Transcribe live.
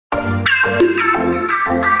Hey,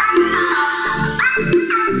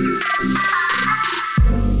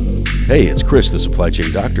 it's Chris, the Supply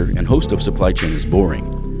Chain Doctor and host of Supply Chain is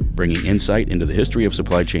Boring, bringing insight into the history of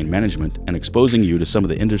supply chain management and exposing you to some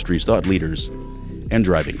of the industry's thought leaders and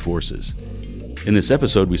driving forces. In this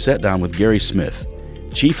episode, we sat down with Gary Smith,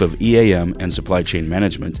 Chief of EAM and Supply Chain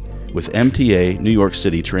Management with MTA New York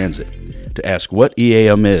City Transit, to ask what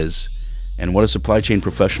EAM is and what a supply chain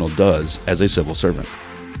professional does as a civil servant.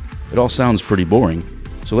 It all sounds pretty boring,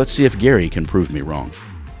 so let's see if Gary can prove me wrong.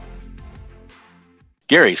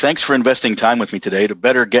 Gary, thanks for investing time with me today to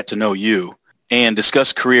better get to know you and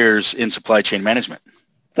discuss careers in supply chain management.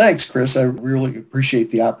 Thanks, Chris. I really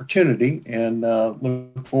appreciate the opportunity and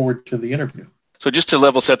look forward to the interview. So just to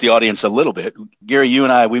level set the audience a little bit, Gary, you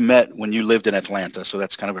and I, we met when you lived in Atlanta, so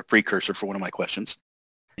that's kind of a precursor for one of my questions.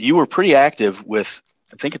 You were pretty active with,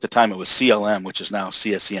 I think at the time it was CLM, which is now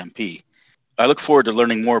CSCMP. I look forward to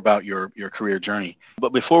learning more about your career journey.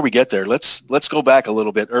 But before we get there, let's go back a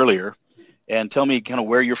little bit earlier and tell me kind of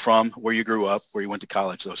where you're from, where you grew up, where you went to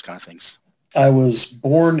college, those kind of things. I was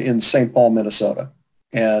born in St. Paul, Minnesota,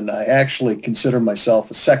 and I actually consider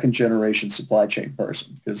myself a second-generation supply chain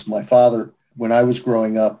person because my father, when I was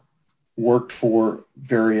growing up, worked for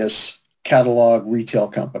various catalog retail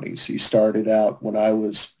companies. He started out when I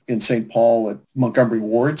was in St. Paul at Montgomery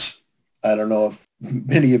Ward's. I don't know if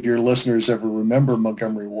many of your listeners ever remember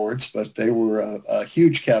Montgomery Ward's, but they were a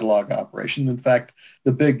huge catalog operation. In fact,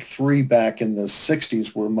 the big three back in the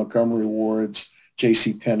 60s were Montgomery Ward's,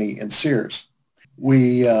 JCPenney, and Sears.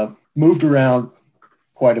 We moved around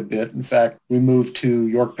quite a bit. In fact, we moved to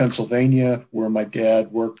York, Pennsylvania, where my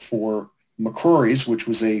dad worked for McCrory's, which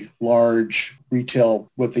was a large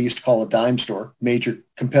retail, what they used to call a dime store. Major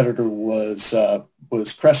competitor was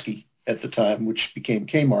Kresge at the time, which became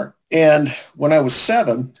Kmart. And when I was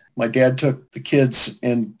 7, my dad took the kids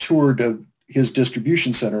and toured his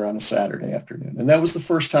distribution center on a Saturday afternoon. And that was the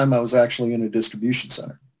first time I was actually in a distribution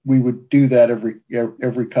center. We would do that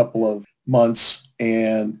every couple of months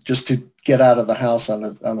and just to get out of the house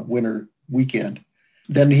on a winter weekend.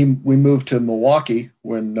 Then we moved to Milwaukee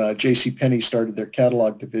when JCPenney started their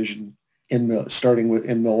catalog division in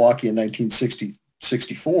Milwaukee in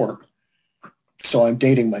 1964. So I'm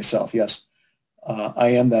dating myself. Yes, I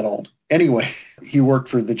am that old. Anyway, he worked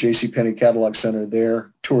for the JCPenney Catalog Center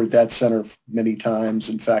there, toured that center many times.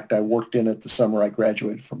 In fact, I worked in it the summer I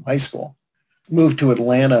graduated from high school. Moved to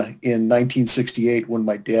Atlanta in 1968 when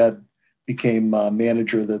my dad became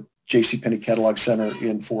manager of the JCPenney Catalog Center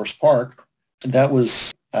in Forest Park. And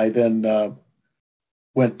I then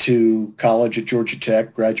went to college at Georgia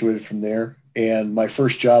Tech, graduated from there. And my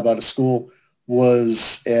first job out of school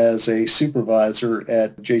was as a supervisor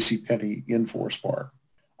at JCPenney in Forest Park.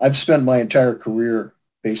 I've spent my entire career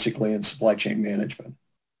basically in supply chain management.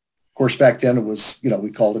 Of course, back then it was, we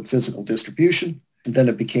called it physical distribution. And then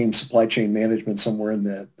it became supply chain management somewhere in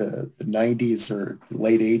the 90s or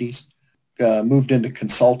late 80s. Moved into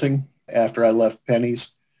consulting after I left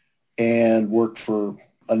Penny's and worked for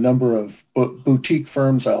a number of boutique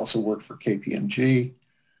firms. I also worked for KPMG.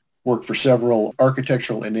 Worked for several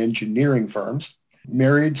architectural and engineering firms.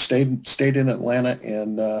 Married, stayed in Atlanta,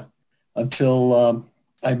 and until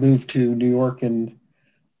I moved to New York in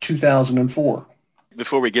 2004.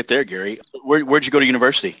 Before we get there, Gary, where'd you go to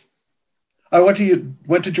university? I went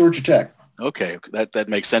to Georgia Tech. Okay, that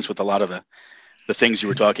makes sense with a lot of the things you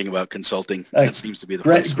were talking about, consulting. That seems to be the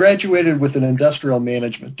place. Graduated with an industrial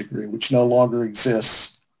management degree, which no longer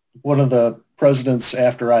exists. One of the presidents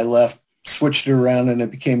after I left switched it around and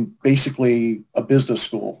it became basically a business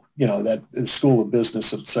school, that school of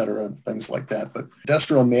business, et cetera, and things like that. But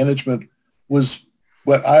industrial management was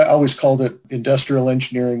what I always called it, industrial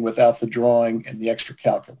engineering without the drawing and the extra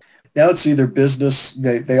calculus. Now it's either business.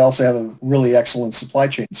 They also have a really excellent supply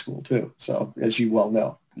chain school too. So as you well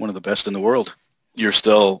know. One of the best in the world. You're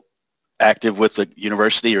still active with the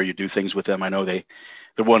university or you do things with them? I know they're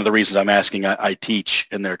one of the reasons I'm asking. I teach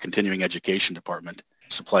in their continuing education department.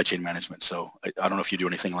 Supply chain management. So I don't know if you do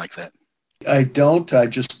anything like that. I don't. I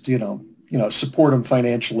just, support them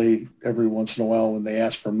financially every once in a while when they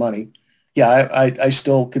ask for money. Yeah, I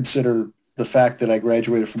still consider the fact that I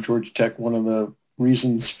graduated from Georgia Tech one of the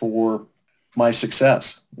reasons for my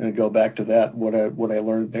success. I'm going to go back to that, what I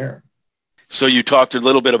learned there. So you talked a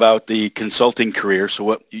little bit about the consulting career.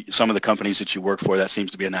 So some of the companies that you work for, that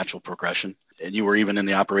seems to be a natural progression. And you were even in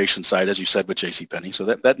the operations side, as you said, with JCPenney. So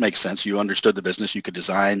that makes sense. You understood the business. You could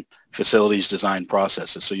design facilities, design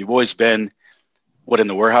processes. So you've always been, in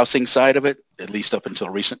the warehousing side of it, at least up until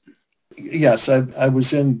recent? Yes, I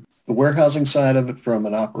was in the warehousing side of it from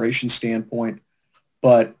an operations standpoint.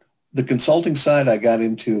 But the consulting side, I got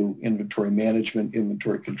into inventory management,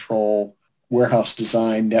 inventory control, warehouse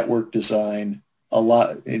design, network design, a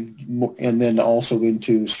lot, and then also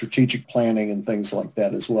into strategic planning and things like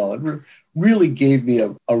that as well. It really gave me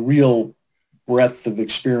a real breadth of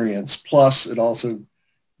experience. Plus, it also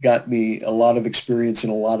got me a lot of experience in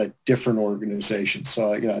a lot of different organizations.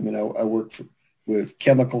 So, I worked with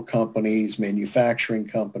chemical companies, manufacturing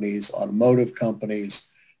companies, automotive companies,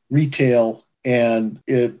 retail, and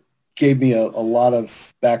it gave me a lot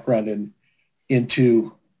of background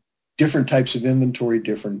into different types of inventory,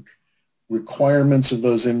 different requirements of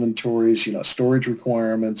those inventories, storage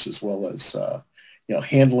requirements, as well as,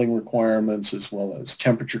 handling requirements, as well as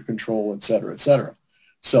temperature control, et cetera, et cetera.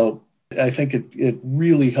 So I think it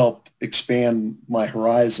really helped expand my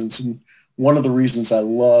horizons. And one of the reasons I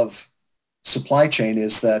love supply chain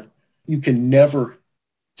is that you can never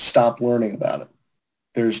stop learning about it.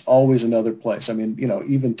 There's always another place. I mean,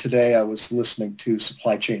 even today I was listening to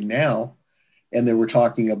Supply Chain Now, and they were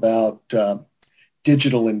talking about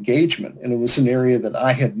digital engagement. And it was an area that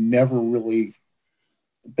I had never really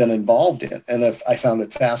been involved in. And I found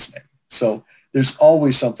it fascinating. So there's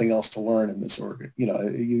always something else to learn in this org.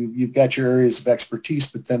 You've got your areas of expertise,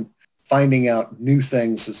 but then finding out new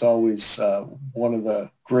things is always one of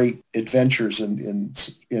the great adventures in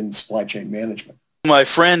supply chain management. My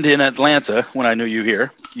friend in Atlanta, when I knew you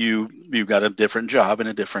here, you got a different job in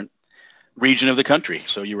a different region of the country.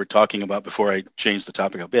 So you were talking about, before I changed the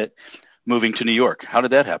topic a bit, moving to New York. How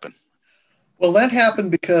did that happen? Well, that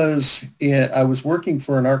happened because I was working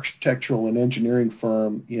for an architectural and engineering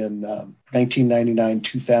firm in 1999,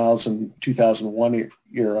 2000, 2001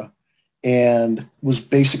 era, and was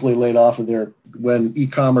basically laid off of there when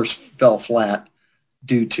e-commerce fell flat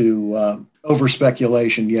due to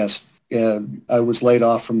over-speculation, yes. And I was laid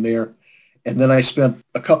off from there. And then I spent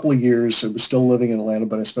a couple of years, I was still living in Atlanta,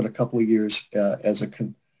 but I spent a couple of years as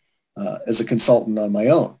a consultant on my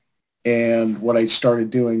own. And what I started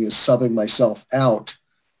doing is subbing myself out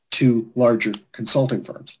to larger consulting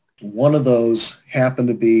firms. One of those happened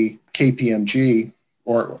to be KPMG,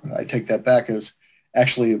 or I take that back, as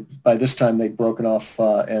actually by this time they'd broken off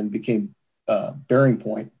and became Bearing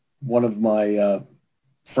Point. One of my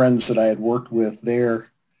friends that I had worked with there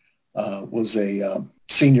was a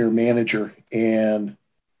senior manager, and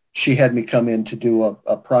she had me come in to do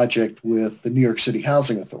a project with the New York City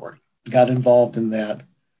Housing Authority. Got involved in that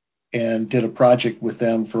and did a project with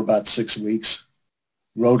them for about 6 weeks,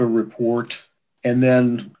 wrote a report, and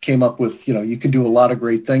then came up with, you can do a lot of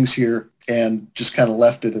great things here, and just kind of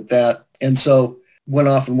left it at that. And so went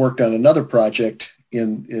off and worked on another project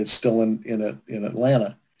still in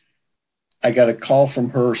Atlanta. I got a call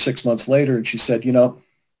from her 6 months later, and she said,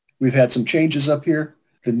 we've had some changes up here.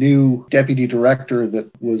 The new deputy director that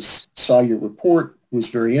saw your report was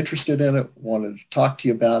very interested in it, wanted to talk to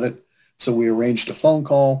you about it. So we arranged a phone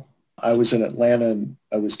call. I was in Atlanta, and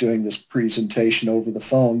I was doing this presentation over the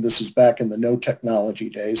phone. This was back in the no technology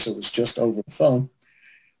days, so it was just over the phone.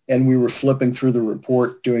 And we were flipping through the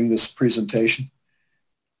report, doing this presentation.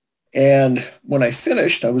 And when I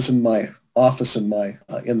finished, I was in my office in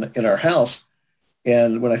our house.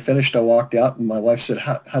 And when I finished, I walked out, and my wife said,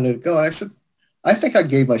 how did it go? And I said, I think I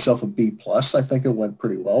gave myself a B+. I think it went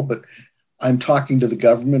pretty well, but I'm talking to the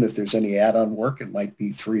government. If there's any add-on work, it might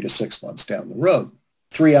be 3 to 6 months down the road.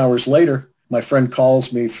 3 hours later, my friend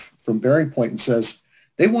calls me from Bearing Point and says,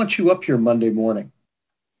 they want you up here Monday morning.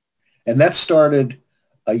 And that started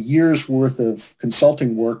a year's worth of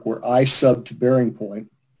consulting work where I subbed to Bearing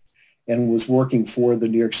Point and was working for the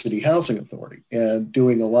New York City Housing Authority and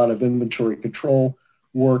doing a lot of inventory control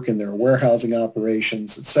work in their warehousing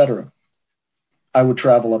operations, et cetera. I would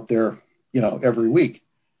travel up there, every week.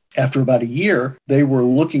 After about a year, they were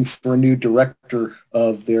looking for a new director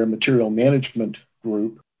of their material management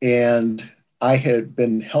group, and I had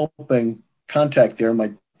been helping contact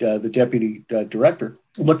the deputy director,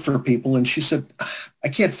 look for people, and she said, I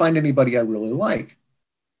can't find anybody I really like.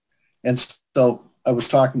 And so I was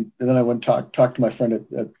talking, and then I went and talked to my friend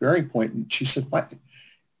at Bearing Point, and she said, "What?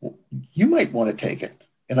 You might want to take it."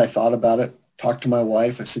 And I thought about it, talked to my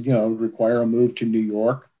wife. I said, it would require a move to New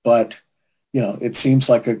York, but, it seems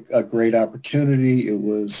like a great opportunity. It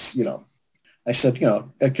was, I said,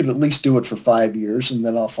 I could at least do it for 5 years, and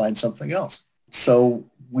then I'll find something else. So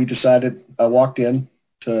we decided, I walked in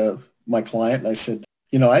to my client, and I said,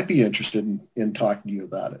 I'd be interested in talking to you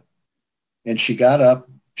about it. And she got up,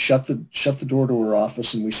 shut the door to her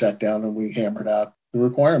office, and we sat down and we hammered out the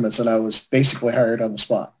requirements, and I was basically hired on the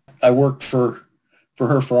spot. I worked for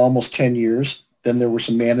her for almost 10 years. Then there were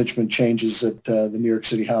some management changes at the New York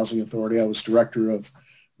City Housing Authority. I was director of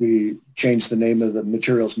we changed the name of the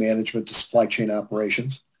materials management to supply chain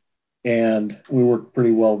operations. And we worked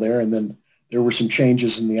pretty well there. And then there were some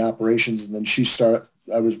changes in the operations. And then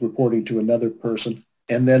I was reporting to another person.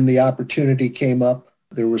 And then the opportunity came up.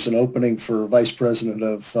 There was an opening for vice president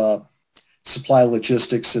of supply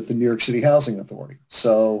logistics at the New York City Housing Authority.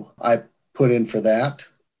 So I put in for that,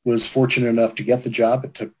 was fortunate enough to get the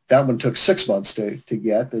job. That one took 6 months to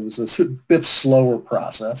get. It was a bit slower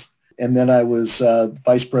process. And then I was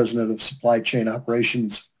vice president of supply chain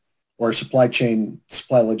operations or supply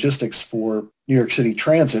logistics for New York City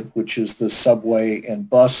Transit, which is the subway and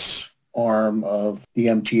bus arm of the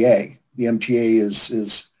MTA. The MTA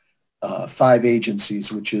is 5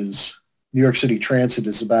 agencies, which is New York City Transit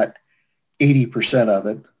is about 80% of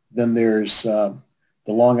it. Then there's the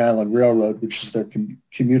Long Island Railroad, which is their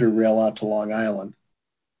commuter rail out to Long Island.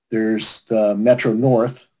 There's the Metro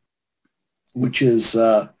North, which is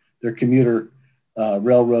their commuter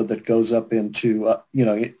railroad that goes up into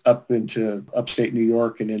upstate New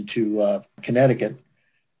York and into Connecticut.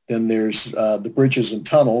 Then there's the Bridges and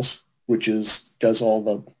Tunnels, which does all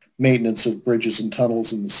the maintenance of bridges and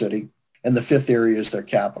tunnels in the city. And the fifth area is their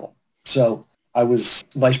capital. So I was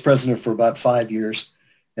vice president for about 5 years.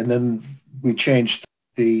 And then we changed.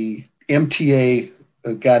 The MTA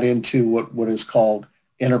got into what is called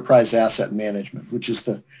enterprise asset management, which is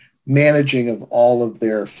the managing of all of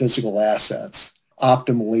their physical assets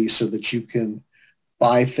optimally so that you can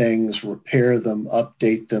buy things, repair them,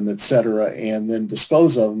 update them, et cetera, and then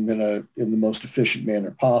dispose of them in the most efficient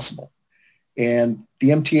manner possible. And the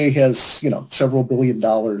MTA has, several $1 billion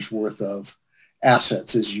worth of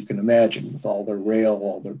assets, as you can imagine, with all their rail,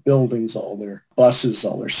 all their buildings, all their buses,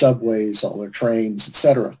 all their subways, all their trains, et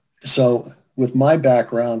cetera. So with my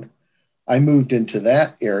background, I moved into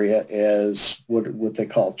that area as what they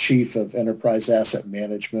call chief of enterprise asset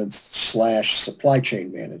management / supply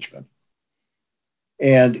chain management.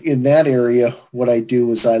 And in that area, what I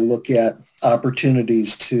do is I look at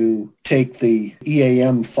opportunities to take the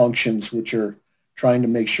EAM functions, which are trying to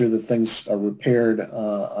make sure that things are repaired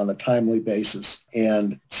on a timely basis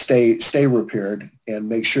and stay repaired, and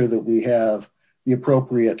make sure that we have the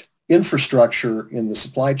appropriate infrastructure in the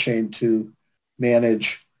supply chain to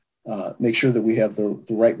manage, make sure that we have the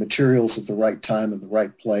right materials at the right time in the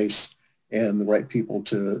right place and the right people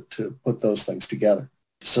to put those things together.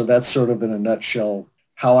 So that's sort of in a nutshell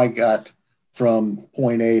how I got from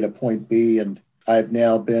point A to point B. And I've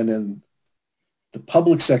now been in the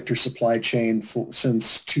public sector supply chain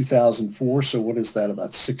since 2004. So what is that,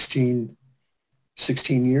 about 16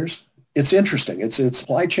 years? It's interesting. It's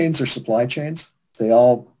supply chains are supply chains. They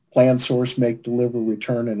all plan, source, make, deliver,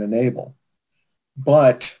 return, and enable.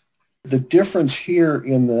 But the difference here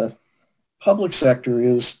in the public sector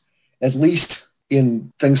is, at least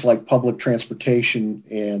in things like public transportation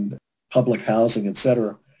and public housing, et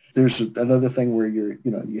cetera, there's another thing where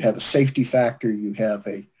you have a safety factor, you have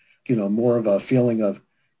more of a feeling of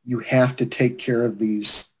you have to take care of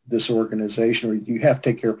this organization, or you have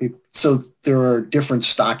to take care of people. So there are different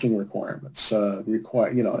stocking requirements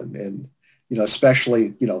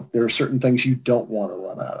especially, there are certain things you don't want to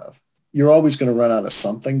run out of. You're always going to run out of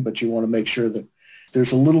something, but you want to make sure that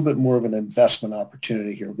there's a little bit more of an investment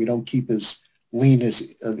opportunity here. We don't keep as lean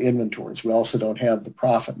of inventories. We also don't have the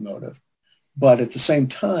profit motive. But at the same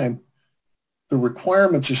time, the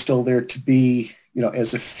requirements are still there to be,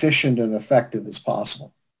 as efficient and effective as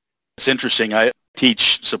possible. It's interesting. I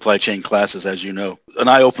teach supply chain classes, as you know. An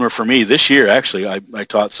eye-opener for me this year, actually, I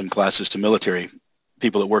taught some classes to military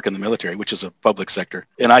people that work in the military, which is a public sector.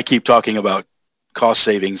 And I keep talking about cost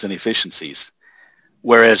savings and efficiencies,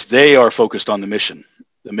 whereas they are focused on the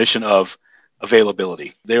mission of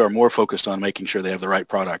availability. They are more focused on making sure they have the right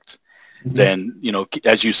product than,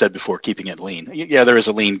 as you said before, keeping it lean. Yeah, there is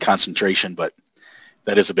a lean concentration, but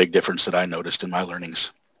that is a big difference that I noticed in my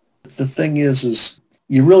learnings. The thing is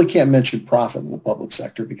you really can't mention profit in the public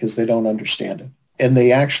sector because they don't understand it. And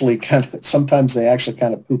they actually sometimes they actually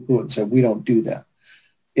kind of poo-poo it and say, we don't do that.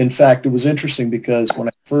 In fact, it was interesting because when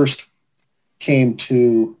I first came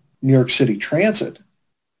to New York City Transit,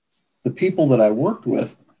 the people that I worked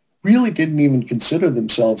with really didn't even consider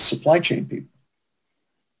themselves supply chain people.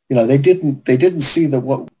 They didn't see that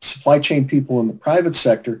what supply chain people in the private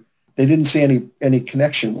sector, they didn't see any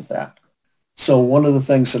connection with that. So one of the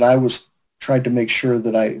things that I was trying to make sure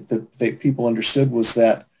that people understood was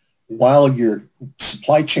that while your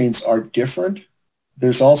supply chains are different,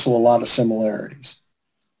 there's also a lot of similarities.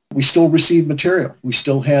 We still receive material. We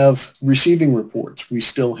still have receiving reports. We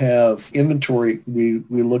still have inventory. We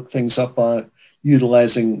look things up on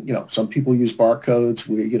utilizing, some people use barcodes.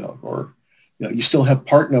 You still have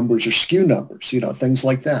part numbers or SKU numbers, things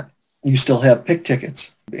like that. You still have pick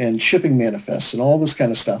tickets and shipping manifests and all this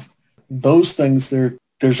kind of stuff. Those things,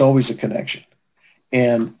 there's always a connection.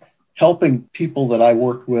 And helping people that I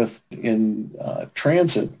worked with in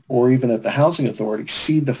transit or even at the housing authority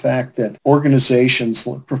see the fact that organizations,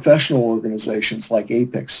 professional organizations like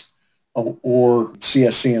APICS or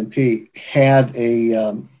CSCMP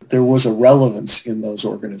there was a relevance in those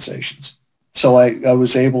organizations. So I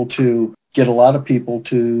was able to get a lot of people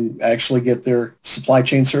to actually get their supply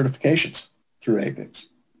chain certifications through APICS.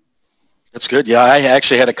 That's good. Yeah, I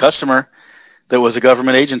actually had a customer that was a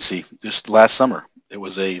government agency just last summer. It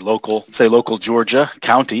was a local Georgia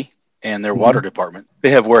county and their water department.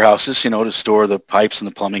 They have warehouses, to store the pipes and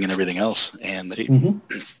the plumbing and everything else. And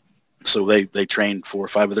so they trained 4 or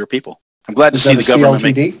 5 of their people. I'm glad to see the government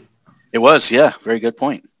CLTD? It was, yeah, very good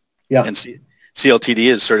point. Yeah. And CLTD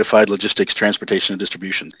is Certified Logistics, Transportation, and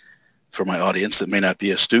Distribution for my audience that may not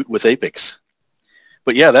be astute with APICS.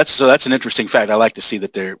 But yeah, that's an interesting fact. I like to see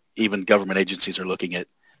that even government agencies are looking at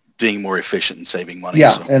being more efficient and saving money.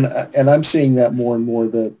 Yeah, so. and I'm seeing that more and more.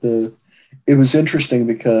 It was interesting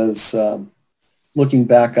because looking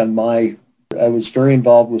back on I was very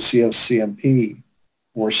involved with CSCMP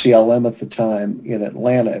or CLM at the time in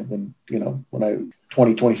Atlanta when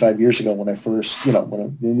 25 years ago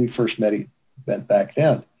when we first met back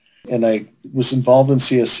then. And I was involved in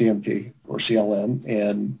CSCMP or CLM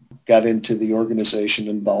and got into the organization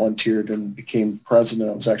and volunteered and became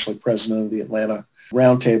president. I was actually president of the Atlanta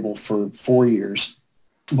Roundtable for 4 years.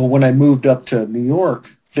 But when I moved up to New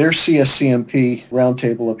York, their CSCMP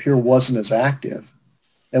Roundtable up here wasn't as active.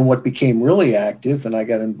 And what became really active, and I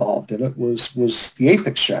got involved in it, was the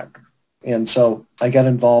APICS chapter. And so I got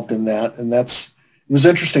involved in that. And it was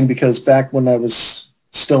interesting because back when I was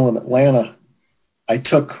still in Atlanta, I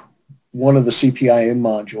took one of the CPIM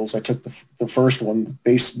modules. I took the first one,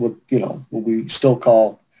 what we still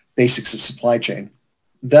call Basics of Supply Chain.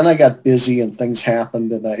 Then I got busy and things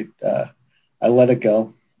happened and I let it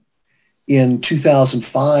go. In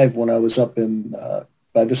 2005, when I was up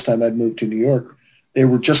by this time I'd moved to New York, they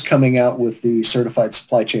were just coming out with the Certified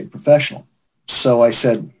Supply Chain Professional. So I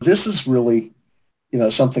said, this is really,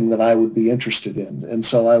 something that I would be interested in. And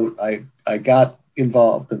so I got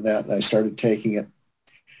involved in that and I started taking it.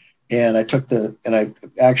 And I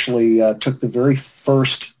actually took the very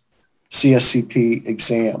first CSCP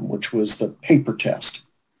exam, which was the paper test.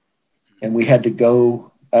 And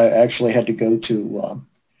I actually had to go to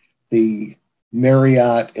the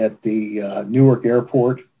Marriott at the Newark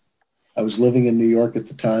Airport. I was living in New York at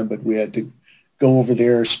the time, but we had to go over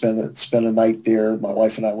there, spend a night there. My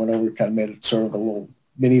wife and I went over, kind of made it sort of a little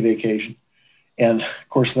mini vacation. And of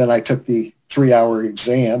course, then I took the 3-hour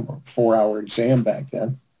exam or 4-hour exam back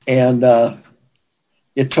then. And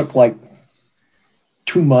it took like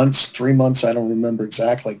 2 months, 3 months, I don't remember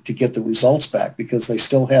exactly, to get the results back because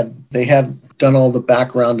they had done all the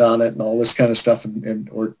background on it and all this kind of stuff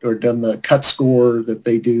or done the cut score that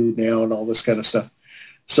they do now and all this kind of stuff.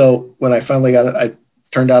 So when I finally got it,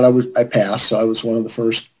 turned out I passed. So I was one of the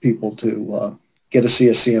first people to get the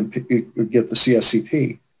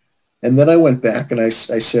CSCP. And then I went back and I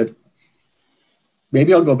said,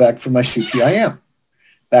 maybe I'll go back for my CPIM.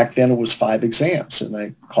 Back then it was 5 exams. And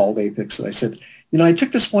I called APICS and I said, I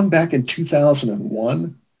took this one back in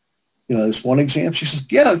 2001, this one exam. She says,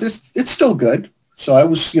 yeah, it's still good. So I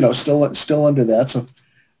was, still under that. So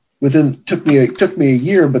it took me a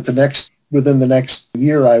year, but within the next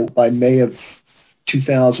year, by May of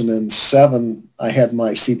 2007, I had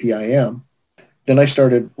my CPIM. Then I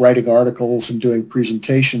started writing articles and doing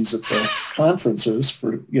presentations at the conferences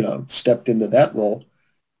stepped into that role.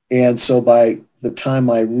 And so by the time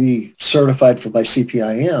I recertified for my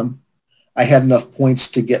CPIM, I had enough points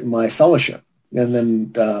to get my fellowship. And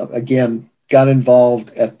then again, got involved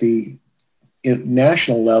at the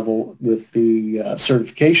national level with the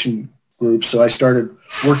certification group. So I started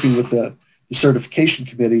working with the certification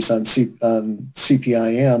committees on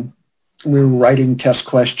CPIM. We were writing test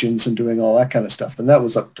questions and doing all that kind of stuff. And that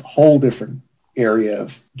was a whole different area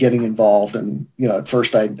of getting involved. And, at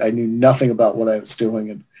first I knew nothing about what I was doing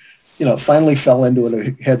and, finally fell into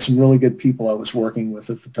it. I had some really good people I was working with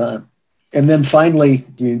at the time. And then finally,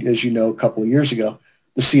 as you know, a couple of years ago,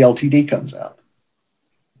 the CLTD comes out.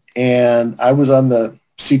 And I was on the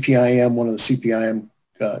CPIM, one of the CPIM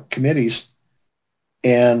committees.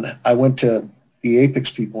 And I went to the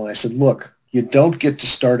APICS people and I said, look, you don't get to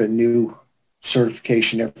start a new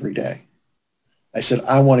certification every day. I said,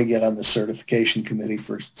 I want to get on the certification committee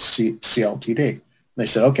for CLTD. And they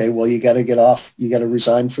said, okay, well, you got to get off. You got to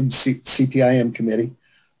resign from the CPIM committee,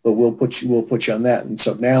 but we'll put you on that. And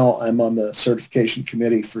so now I'm on the certification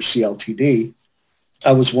committee for CLTD.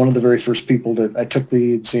 I was one of the very first people I took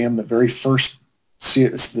the exam, the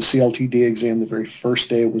CLTD exam, the very first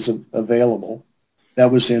day it was available. That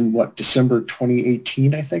was in December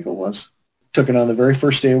 2018, I think it was. Took it on the very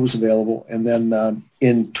first day it was available. And then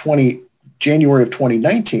in January of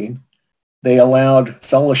 2019, they allowed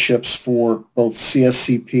fellowships for both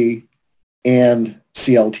CSCP and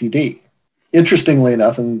CLTD. Interestingly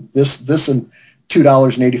enough, and this and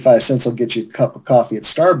 $2.85 will get you a cup of coffee at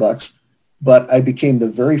Starbucks, but I became the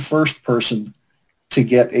very first person to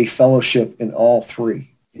get a fellowship in all three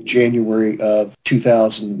in January of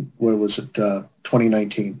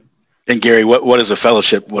 2019. And Gary, what is a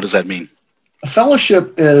fellowship? What does that mean? A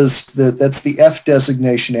fellowship is that's the F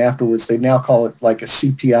designation afterwards. They now call it like a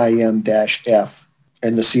CPIM-F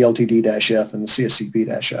and the CLTD-F and the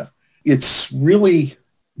CSCP-F. It's really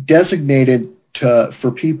designated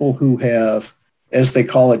for people who have, as they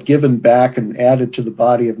call it, given back and added to the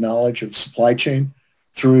body of knowledge of supply chain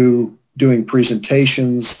through doing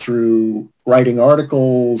presentations, through writing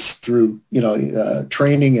articles, through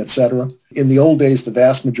training, etc. In the old days, the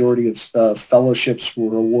vast majority of fellowships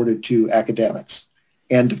were awarded to academics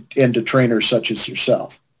and to trainers such as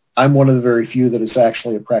yourself. I'm one of the very few that is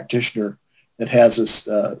actually a practitioner that has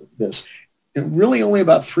this. And really only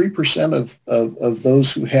about 3% of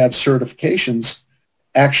those who have certifications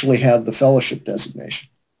actually have the fellowship designation.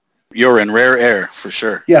 You're in rare air for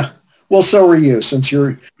sure. Yeah. Well, so are you, since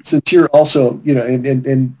you're also,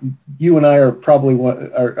 and you and I are probably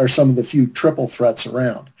are some of the few triple threats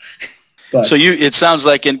around. But, so it sounds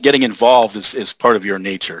like getting involved is part of your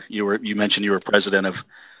nature. You mentioned you were president of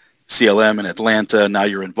CLM in Atlanta. Now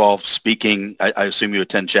you're involved speaking. I assume you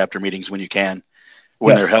attend chapter meetings when you can,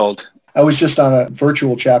 when they're held. I was just on a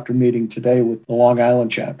virtual chapter meeting today with the Long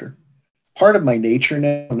Island chapter. Part of my nature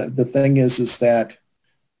now, and the thing is that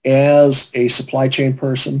as a supply chain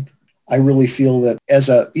person, I really feel that as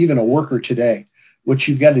even a worker today, what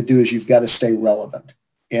you've got to do is you've got to stay relevant.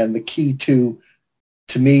 And the key to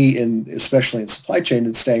me, especially in supply chain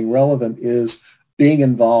and staying relevant, is being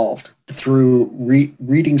involved through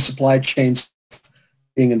reading supply chains,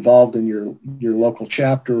 being involved in your local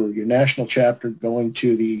chapter or your national chapter, going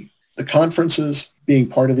to the conferences, being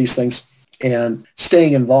part of these things, and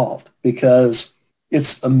staying involved, because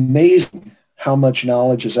it's amazing how much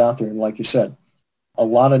knowledge is out there. And like you said, a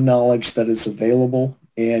lot of knowledge that is available,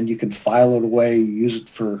 and you can file it away, use it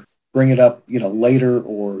bring it up, later,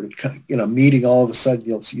 or, meeting, all of a sudden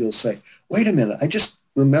you'll say, wait a minute, I just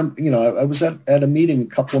remember, I was at a meeting a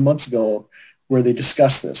couple of months ago where they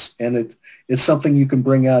discussed this, and it's something you can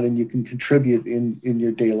bring out and you can contribute in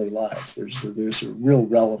your daily lives. There's a real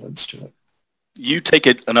relevance to it. You take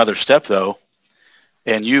it another step, though,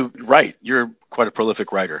 and you're quite a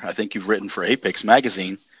prolific writer. I think you've written for Apex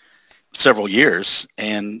Magazine several years,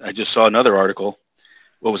 and I just saw another article.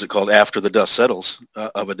 What was it called? After the Dust Settles,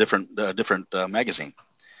 of a different magazine.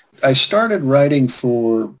 I started writing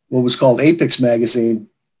for what was called Apex Magazine.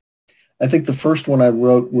 I think the first one I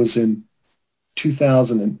wrote was in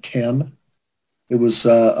 2010. It was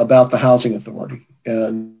about the Housing Authority,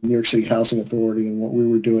 New York City Housing Authority, and what we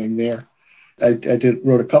were doing there. I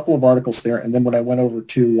wrote a couple of articles there, and then when I went over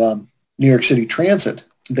to New York City Transit,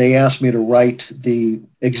 they asked me to write the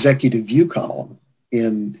executive view column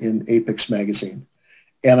in Apex Magazine,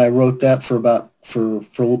 and I wrote that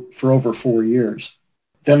for over 4 years.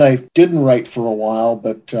 Then I didn't write for a while,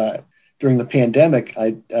 but during the pandemic,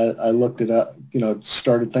 I looked it up,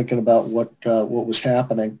 started thinking about what was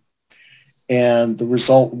happening. And the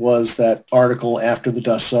result was that article, After the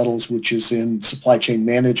Dust Settles, which is in Supply Chain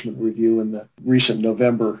Management Review in the recent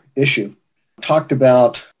November issue, talked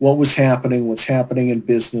about what was happening, what's happening in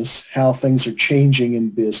business, how things are changing in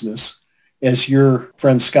business. As your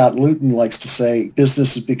friend Scott Luton likes to say,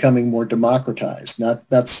 business is becoming more democratized. Not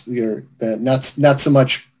so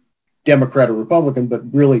much Democrat or Republican,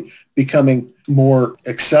 but really becoming more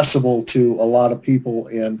accessible to a lot of people.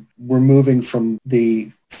 And we're moving from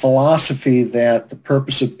the philosophy that the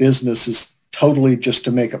purpose of business is totally just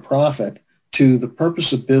to make a profit to the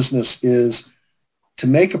purpose of business is to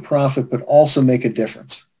make a profit, but also make a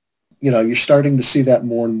difference. You're starting to see that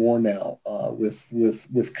more and more now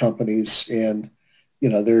with companies, and,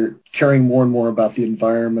 they're caring more and more about the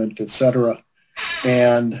environment, et cetera,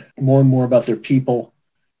 and more about their people,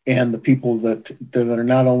 and the people that are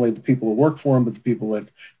not only the people who work for them, but the people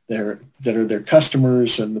that are their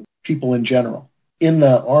customers and the people in general. In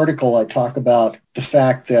the article, I talk about the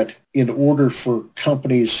fact that in order for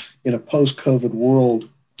companies in a post-COVID world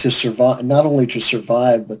to survive, not only to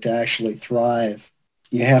survive, but to actually thrive,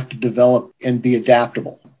 you have to develop and be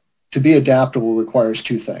adaptable. to be adaptable requires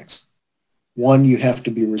two things. One, you have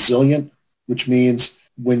to be resilient, which means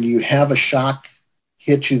when you have a shock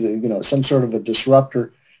hit you, some sort of a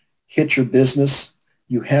disruptor hit your business,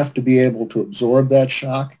 you have to be able to absorb that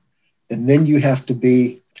shock. And then you have to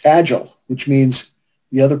be agile, which means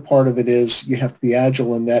the other part of it is you have to be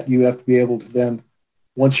agile in that you have to be able to then,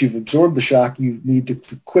 once you've absorbed the shock, you need to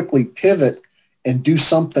quickly pivot and do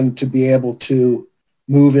something to be able to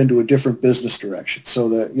move into a different business direction so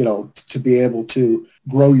that, to be able to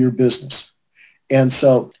grow your business. And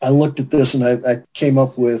so I looked at this and I came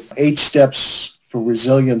up with 8 steps for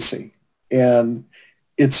resiliency. And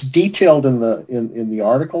it's detailed in the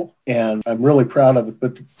article, and I'm really proud of it,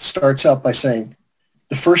 but it starts out by saying,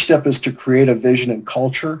 the first step is to create a vision and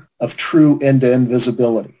culture of true end-to-end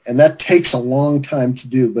visibility. And that takes a long time to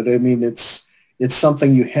do, but I mean, it's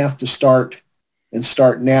something you have to start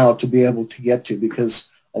now to be able to get to, because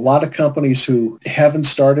a lot of companies who haven't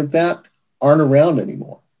started that aren't around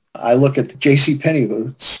anymore. I look at JCPenney,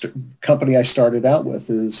 the company I started out with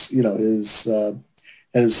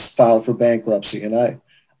has filed for bankruptcy. And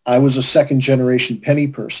I was a second generation Penny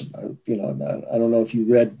person. I don't know if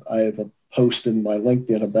you read, I have a post in my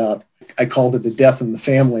LinkedIn about, I called it a death in the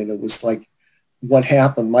family. And it was like what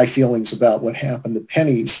happened, my feelings about what happened to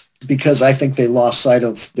Pennies, because I think they lost sight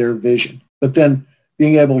of their vision. But then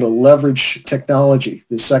being able to leverage technology,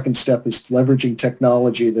 the second step is leveraging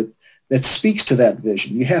technology that speaks to that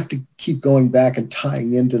vision. You have to keep going back and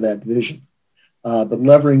tying into that vision. But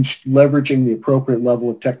leveraging the appropriate level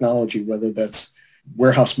of technology, whether that's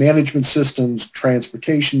warehouse management systems,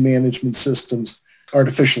 transportation management systems,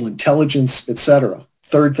 artificial intelligence, et cetera.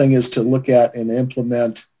 Third thing is to look at and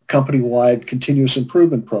implement company-wide continuous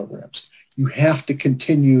improvement programs. You have to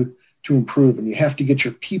continue to improve, and you have to get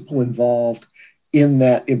your people involved in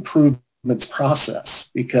that improvements process,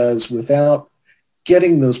 because without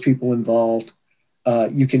getting those people involved,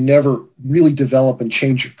 you can never really develop and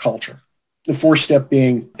change your culture. The fourth step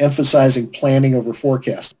being emphasizing planning over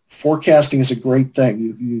forecasting. Forecasting is a great thing.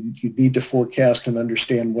 You need to forecast and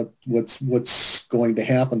understand what's going to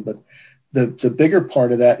happen. But the bigger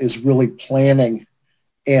part of that is really planning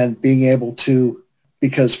and being able to,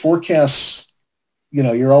 because forecasts,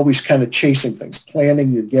 you're always kind of chasing things.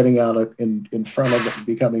 Planning, you're getting out in front of it and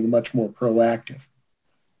becoming much more proactive.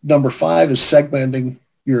 Number 5 is segmenting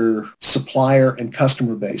your supplier and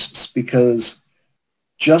customer bases, because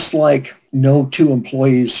just like no 2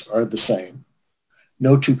 employees are the same,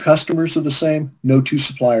 no 2 customers are the same, no 2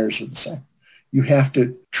 suppliers are the same. You have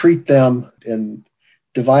to treat them and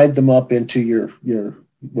divide them up into your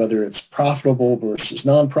whether it's profitable versus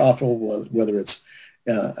non-profitable, whether it's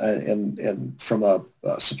and from a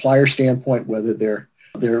supplier standpoint, whether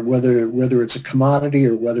it's a commodity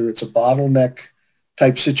or whether it's a bottleneck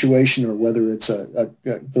type situation, or whether it's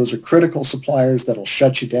those are critical suppliers that'll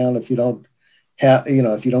shut you down if you don't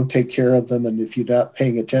if you don't take care of them and if you're not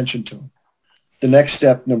paying attention to them. The next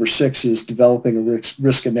step, number 6, is developing a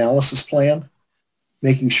risk analysis plan,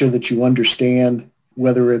 making sure that you understand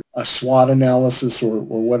whether it's a SWOT analysis or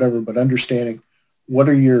whatever, but understanding what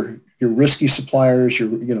are your risky suppliers, your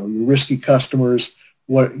risky customers,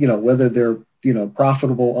 whether they're,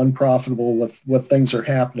 profitable, unprofitable, what things are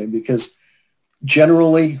happening, because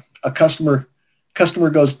generally a customer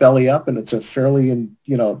goes belly up and it's a fairly,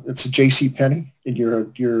 it's a JCPenney and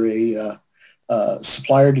you're a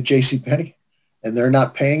supplier to JCPenney and they're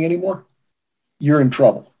not paying anymore, you're in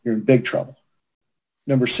trouble. You're in big trouble.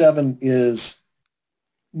 Number 7 is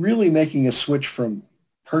really making a switch from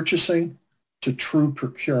purchasing to true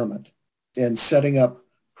procurement and setting up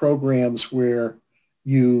programs where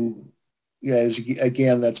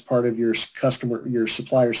again, that's part of your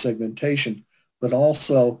supplier segmentation, but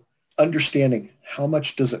also understanding how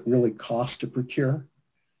much does it really cost to procure,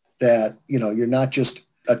 that, you're not just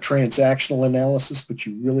a transactional analysis, but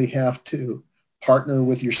you really have to partner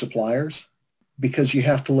with your suppliers, because you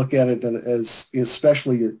have to look at it as,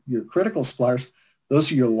 especially your critical suppliers,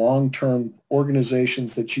 those are your long-term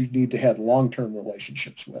organizations that you need to have long-term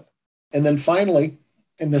relationships with. And then finally,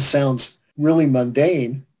 and this sounds really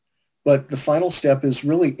mundane, but the final step is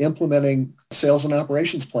really implementing sales and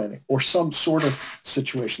operations planning or some sort of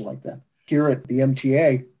situation like that. Here at the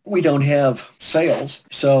MTA, we don't have sales,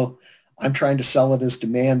 so I'm trying to sell it as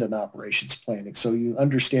demand and operations planning. So you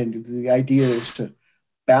understand the idea is to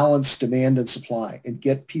balance demand and supply and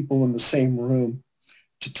get people in the same room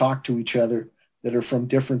to talk to each other that are from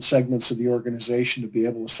different segments of the organization, to be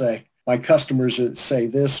able to say, my customers say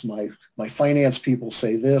this, my finance people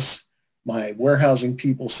say this, my warehousing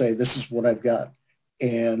people say this is what I've got,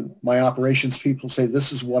 and my operations people say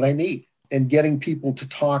this is what I need. and getting people to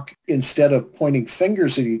talk instead of pointing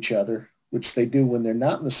fingers at each other, which they do when they're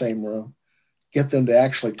not in the same room, get them to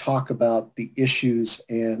actually talk about the issues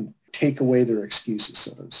and take away their excuses,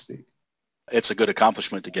 so to speak. It's a good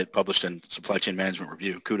accomplishment to get published in Supply Chain Management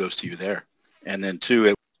Review. Kudos to you there. And then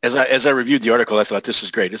two, as I reviewed the article, I thought this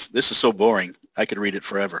is great. This is so boring. I could read it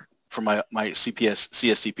forever. For my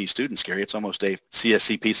CSCP students, Gary, it's almost a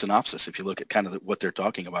CSCP synopsis if you look at kind of what they're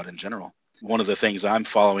talking about in general. One of the things I'm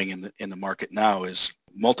following in the market now is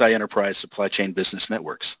multi-enterprise supply chain business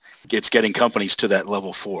networks. It's getting companies to that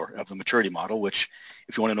level 4 of the maturity model, which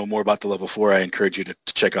if you want to know more about the level 4, I encourage you to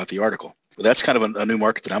check out the article. But that's kind of a new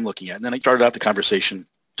market that I'm looking at. And then I started out the conversation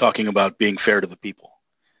talking about being fair to the people.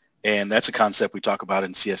 And that's a concept we talk about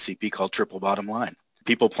in CSCP called triple bottom line.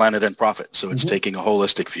 People, planet, and profit. So it's taking a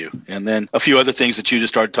holistic view. And then a few other things that you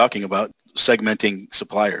just started talking about, segmenting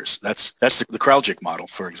suppliers. That's the Kraljic model,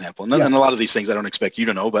 for example. And, and a lot of these things I don't expect you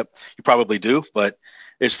to know, but you probably do. But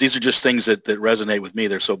these are just things that resonate with me.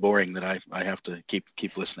 They're so boring that I have to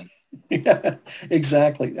keep listening. Yeah,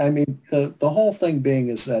 exactly. I mean, the whole thing being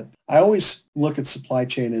is that I always look at supply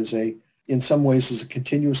chain as in some ways, as a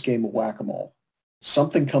continuous game of whack-a-mole.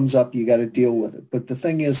 Something comes up, you got to deal with it. But the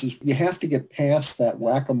thing is you have to get past that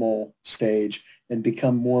whack-a-mole stage and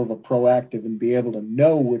become more of a proactive and be able to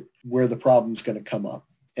know where the problem's going to come up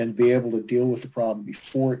and be able to deal with the problem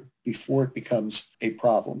before it becomes a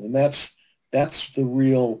problem. And that's the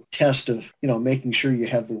real test of, making sure you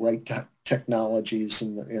have the right technologies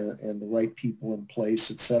and the right people in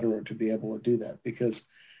place, et cetera, to be able to do that. Because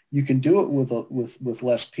you can do it with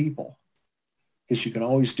less people, because you can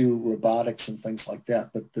always do robotics and things like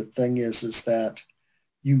that. But the thing is that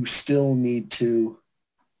you still need to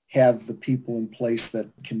have the people in place that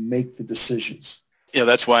can make the decisions. Yeah,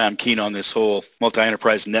 that's why I'm keen on this whole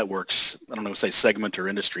multi-enterprise networks. I don't know if say segment or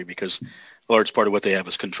industry, because a large part of what they have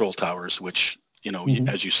is control towers, which,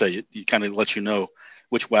 as you say, it kind of lets you know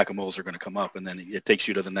which whack-a-moles are going to come up, and then it takes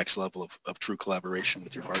you to the next level of true collaboration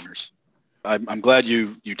with your partners. I'm glad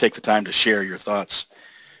you take the time to share your thoughts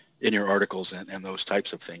in your articles and those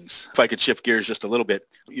types of things. If I could shift gears just a little bit,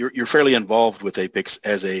 you're fairly involved with APICS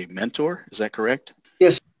as a mentor, is that correct?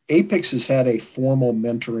 Yes, APICS has had a formal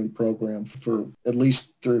mentoring program for at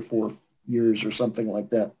least 3 or 4 years or something like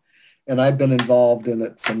that. And I've been involved in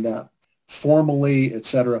it from that formally, et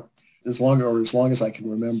cetera. As long as I can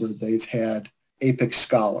remember, they've had APICS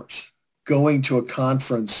scholars. Going to a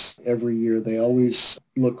conference every year, they always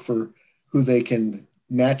look for who they can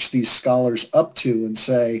match these scholars up to and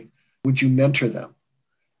say, would you mentor them?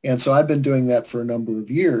 And so I've been doing that for a number of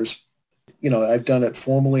years. I've done it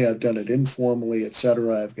formally, I've done it informally, et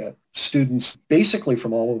cetera. I've got students basically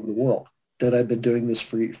from all over the world that I've been doing this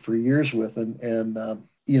for years with. And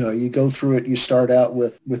you go through it, you start out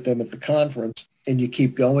with them at the conference and you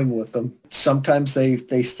keep going with them. Sometimes they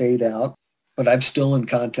fade out, but I'm still in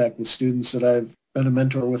contact with students that I've been a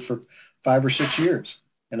mentor with for 5 or 6 years.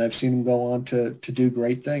 And I've seen them go on to do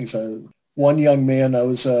great things. One young man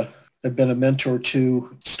I've been a mentor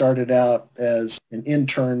to started out as an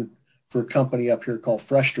intern for a company up here called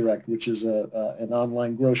Fresh Direct, which is an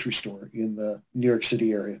online grocery store in the New York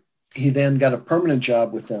City area. He then got a permanent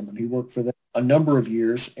job with them, and he worked for them a number of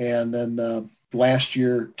years, and then last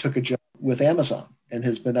year took a job with Amazon and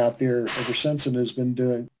has been out there ever since and has been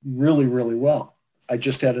doing really, really well. I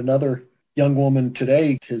just had another young woman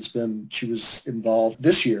today she was involved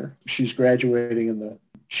this year. She's graduating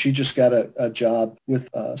she just got a job with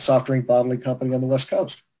a soft drink bottling company on the West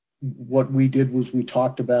Coast. What we did was we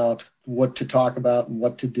talked about what to talk about and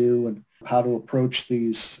what to do and how to approach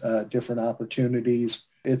these different opportunities.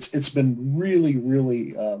 It's been really,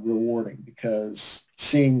 really rewarding, because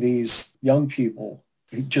seeing these young people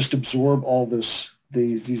just absorb all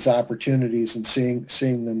these opportunities and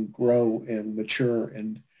seeing them grow and mature,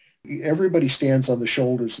 and everybody stands on the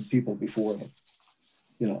shoulders of people before them.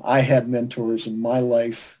 I had mentors in my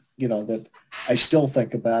life, that I still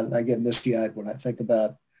think about, and I get misty-eyed when I think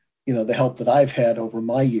about, the help that I've had over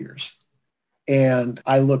my years. And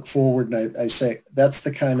I look forward and I say, that's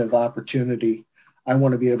the kind of opportunity I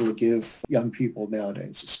want to be able to give young people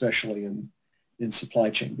nowadays, especially in supply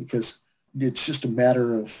chain, because it's just a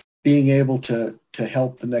matter of being able to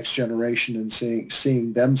help the next generation and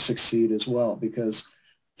seeing them succeed as well, because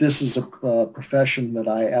this is a profession that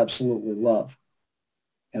I absolutely love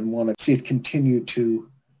and want to see it continue to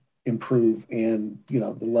improve in,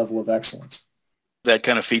 the level of excellence. That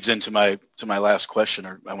kind of feeds into my last question,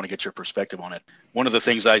 or I want to get your perspective on it. One of the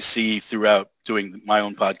things I see throughout doing my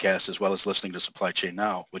own podcast, as well as listening to Supply Chain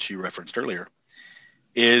Now, which you referenced earlier,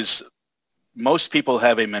 is most people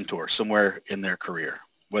have a mentor somewhere in their career,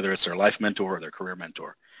 whether it's their life mentor or their career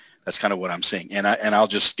mentor. That's kind of what I'm seeing. And I'll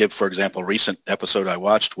just give, for example, a recent episode I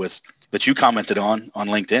watched that you commented on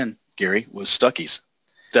LinkedIn, Gary, was Stuckey's.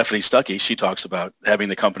 Stephanie Stuckey, she talks about having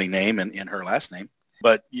the company name in her last name.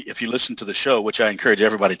 But if you listen to the show, which I encourage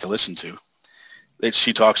everybody to listen to,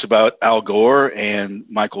 she talks about Al Gore and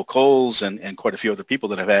Michael Coles and quite a few other people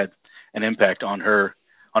that have had an impact on her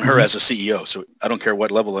as a CEO. So I don't care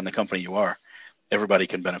what level in the company you are, everybody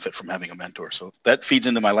can benefit from having a mentor. So that feeds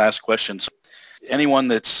into my last question. So anyone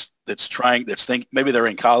maybe they're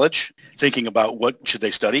in college thinking about what should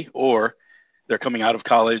they study, or they're coming out of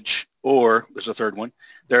college, or there's a third one,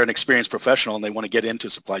 they're an experienced professional and they want to get into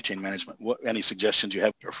supply chain management. Any suggestions you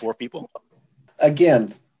have for people?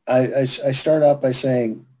 Again, I start out by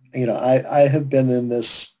saying, I have been in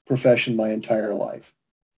this profession my entire life.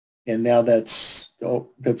 And now that's my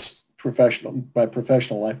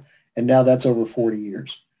professional life. And now that's over 40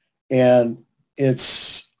 years. And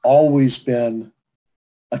it's always been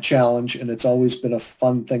a challenge, and it's always been a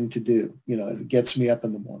fun thing to do. It gets me up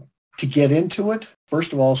in the morning. To get into it,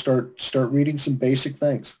 first of all, start reading some basic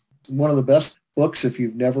things. One of the best books, if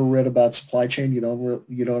you've never read about supply chain, you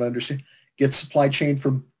don't understand, get Supply Chain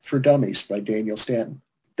for Dummies by Daniel Stanton.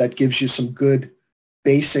 That gives you some good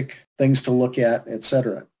basic things to look at,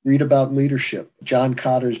 etc. Read about leadership. John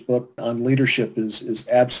Kotter's book on leadership is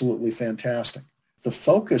absolutely fantastic. The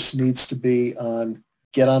focus needs to be on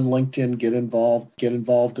get on LinkedIn, get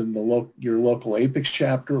involved in your local APEX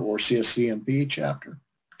chapter or CSCMB chapter.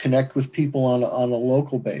 Connect with people on a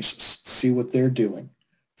local basis. See what they're doing.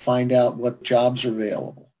 Find out what jobs are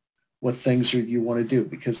available, what things you want to do.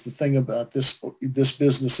 Because the thing about this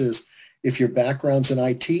business is, if your background's in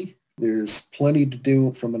IT, there's plenty to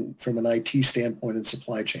do from an IT standpoint in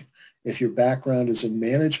supply chain. If your background is in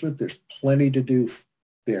management, there's plenty to do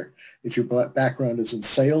there. If your background is in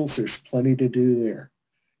sales, there's plenty to do there.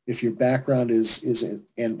 If your background is in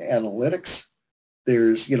analytics,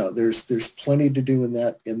 there's plenty to do in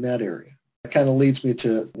that area. That kind of leads me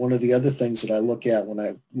to one of the other things that I look at when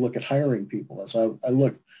I look at hiring people. Is I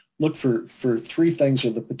look for three things, or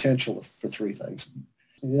the potential for three things.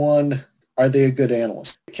 One, are they a good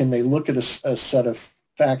analyst? Can they look at a set of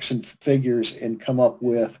facts and figures and come up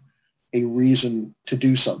with a reason to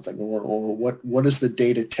do something, or what is the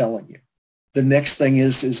data telling you? The next thing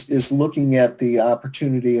is looking at the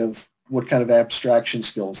opportunity of what kind of abstraction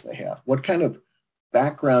skills they have. What kind of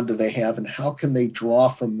background do they have, and how can they draw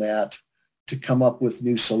from that to come up with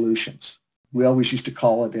new solutions? We always used to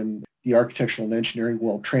call it, in the architectural and engineering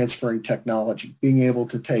world, transferring technology, being able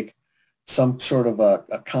to take some sort of a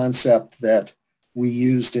concept that we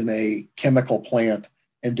used in a chemical plant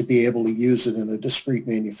and to be able to use it in a discrete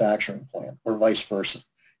manufacturing plant, or vice versa,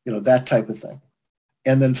 that type of thing.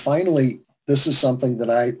 And then finally, this is something that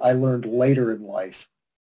I learned later in life,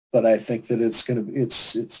 but I think that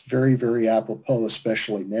it's very, very apropos,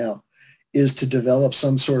 especially now, is to develop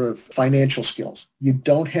some sort of financial skills. You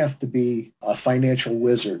don't have to be a financial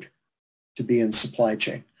wizard to be in supply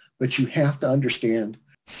chain, but you have to understand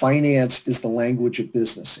finance is the language of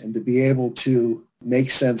business, and to be able to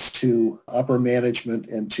make sense to upper management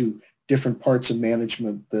and to different parts of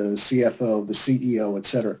management, the CFO, the CEO, et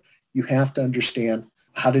cetera. You have to understand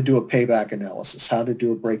how to do a payback analysis, how to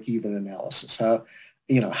do a break-even analysis, how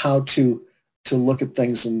to look at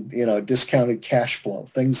things in, discounted cash flow,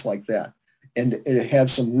 things like that, and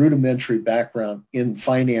have some rudimentary background in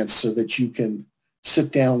finance so that you can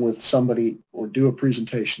sit down with somebody or do a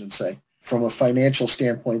presentation and say, from a financial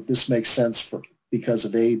standpoint, this makes sense because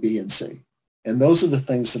of A, B, and C. And those are the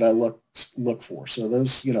things that I look for. So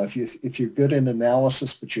those, if you're good in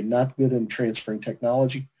analysis, but you're not good in transferring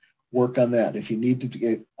technology, work on that. If you need to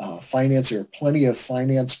get finance, there are plenty of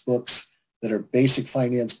finance books that are basic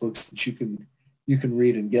finance books that you can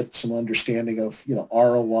read and get some understanding of,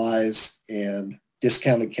 ROIs and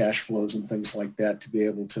discounted cash flows and things like that to be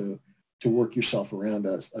able to work yourself around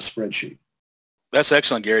a spreadsheet. That's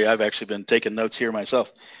excellent, Gary. I've actually been taking notes here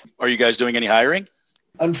myself. Are you guys doing any hiring?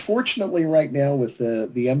 Unfortunately, right now with the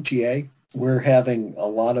MTA, we're having a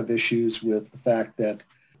lot of issues with the fact that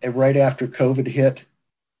right after COVID hit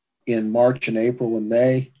in March and April and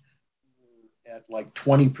May, at like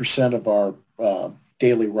 20% of our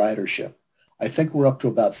daily ridership. I think we're up to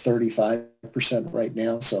about 35% right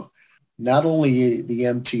now. So not only the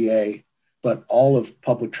MTA, but all of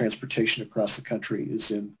public transportation across the country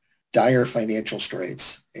is in dire financial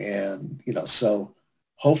straits. And, so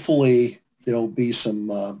hopefully there'll be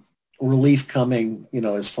some relief coming,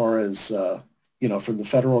 as far as, from the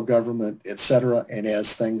federal government, et cetera. And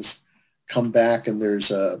as things come back, and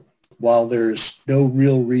while there's no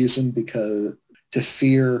real reason to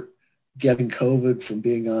fear getting COVID from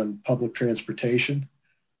being on public transportation,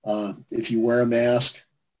 If you wear a mask,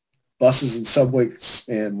 buses and subways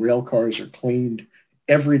and rail cars are cleaned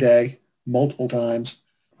every day, multiple times.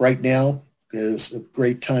 Right now is a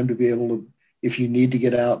great time to be able to, if you need to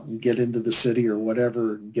get out and get into the city or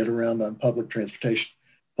whatever, and get around on public transportation.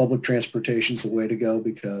 Public transportation is the way to go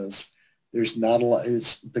because there's not a lot.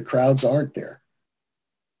 The crowds aren't there,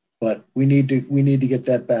 but we need to get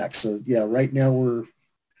that back. So yeah, right now we're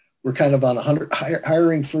kind of on a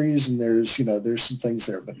hiring freeze, and there's some things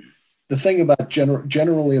there. But the thing about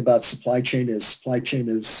generally about supply chain is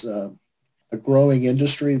a growing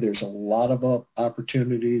industry. There's a lot of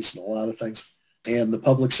opportunities and a lot of things, and the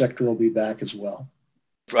public sector will be back as well.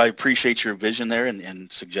 I appreciate your vision there and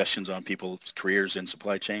suggestions on people's careers in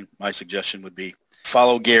supply chain. My suggestion would be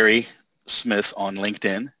follow Gary Smith on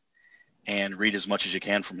LinkedIn and read as much as you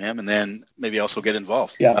can from him, and then maybe also get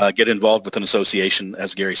involved. Yeah. Get involved with an association,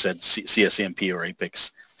 as Gary said, CSCMP or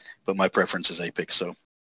APICS, but my preference is APICS. So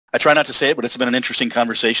I try not to say it, but it's been an interesting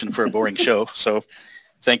conversation for a boring show. So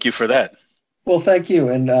thank you for that. Well, thank you.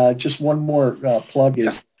 And just one more plug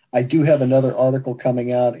is I do have another article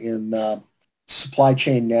coming out in Supply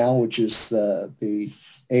Chain Now, which is the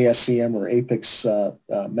ASCM or APICS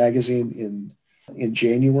magazine in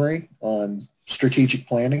January on strategic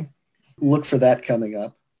planning. Look for that coming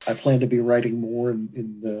up. I plan to be writing more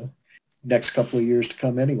in the next couple of years to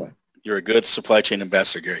come anyway. You're a good supply chain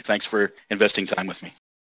ambassador, Gary. Thanks for investing time with me.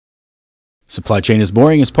 Supply Chain is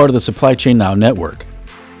Boring is part of the Supply Chain Now network.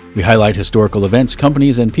 We highlight historical events,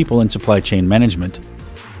 companies, and people in supply chain management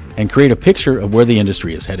and create a picture of where the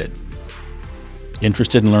industry is headed.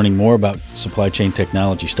 Interested in learning more about supply chain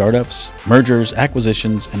technology startups, mergers,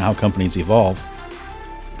 acquisitions, and how companies evolve?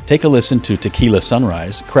 Take a listen to Tequila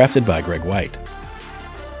Sunrise, crafted by Greg White.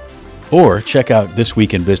 Or check out This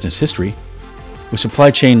Week in Business History with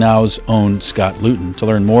Supply Chain Now's own Scott Luton to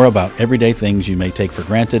learn more about everyday things you may take for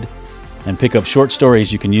granted and pick up short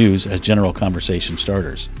stories you can use as general conversation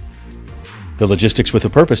starters. The Logistics with a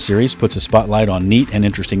Purpose series puts a spotlight on neat and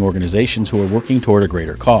interesting organizations who are working toward a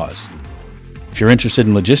greater cause. If you're interested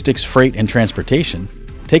in logistics, freight, and transportation,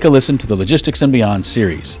 take a listen to the Logistics and Beyond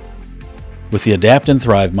series with the Adapt and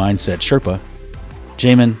Thrive Mindset Sherpa,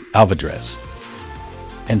 Jamin Alvarez.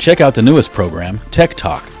 And check out the newest program, Tech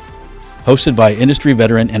Talk, hosted by industry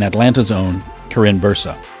veteran and Atlanta's own Corinne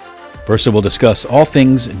Bursa. Bursa will discuss all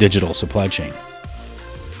things digital supply chain.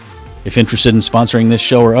 If interested in sponsoring this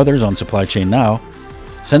show or others on Supply Chain Now,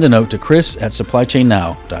 send a note to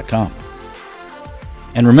chris@supplychainnow.com.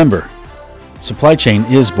 And remember, supply chain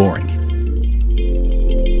is boring.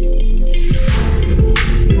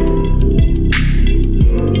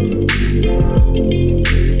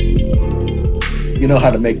 You know how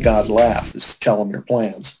to make God laugh is tell him your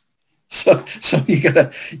plans. So you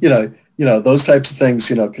gotta, those types of things,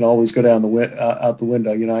 can always go down out the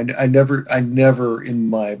window. I never in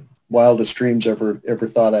my wildest dreams ever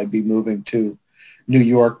thought I'd be moving to New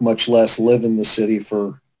York, much less live in the city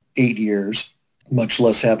for 8 years, much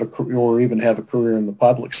less have a career or even have a career in the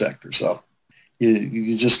public sector. So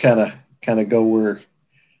you just kind of go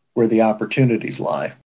where the opportunities lie.